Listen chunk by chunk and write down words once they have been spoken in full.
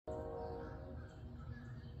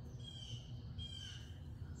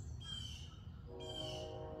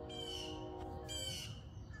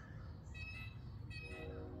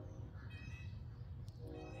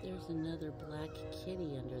There's another black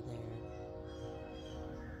kitty under there.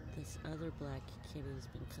 This other black kitty's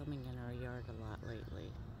been coming in our yard a lot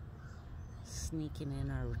lately. Sneaking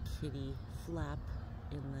in our kitty flap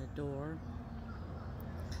in the door.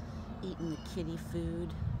 Eating the kitty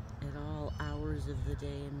food at all hours of the day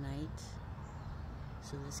and night.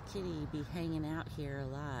 So this kitty be hanging out here a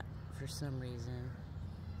lot for some reason.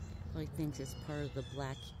 Probably thinks it's part of the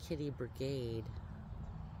Black Kitty Brigade.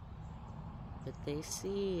 But they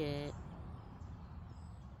see it.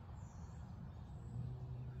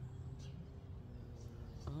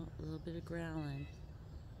 Oh, a little bit of growling.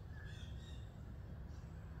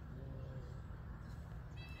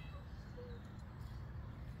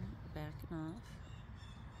 Backing off.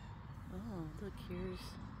 Oh, look, here's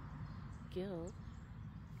Gil.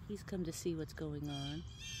 He's come to see what's going on.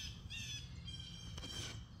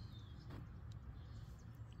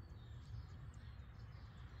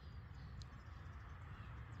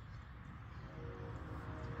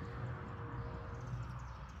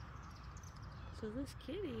 So this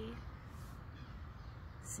kitty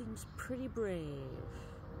seems pretty brave.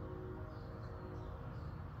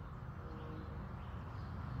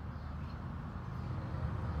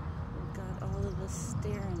 We've got all of us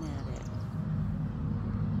staring at it.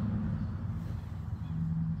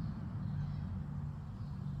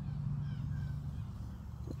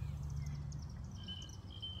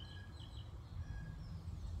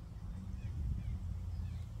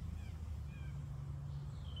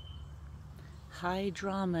 High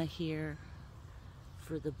drama here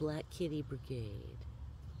for the Black Kitty Brigade.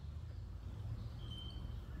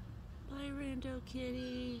 Bye, Rando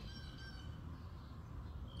Kitty.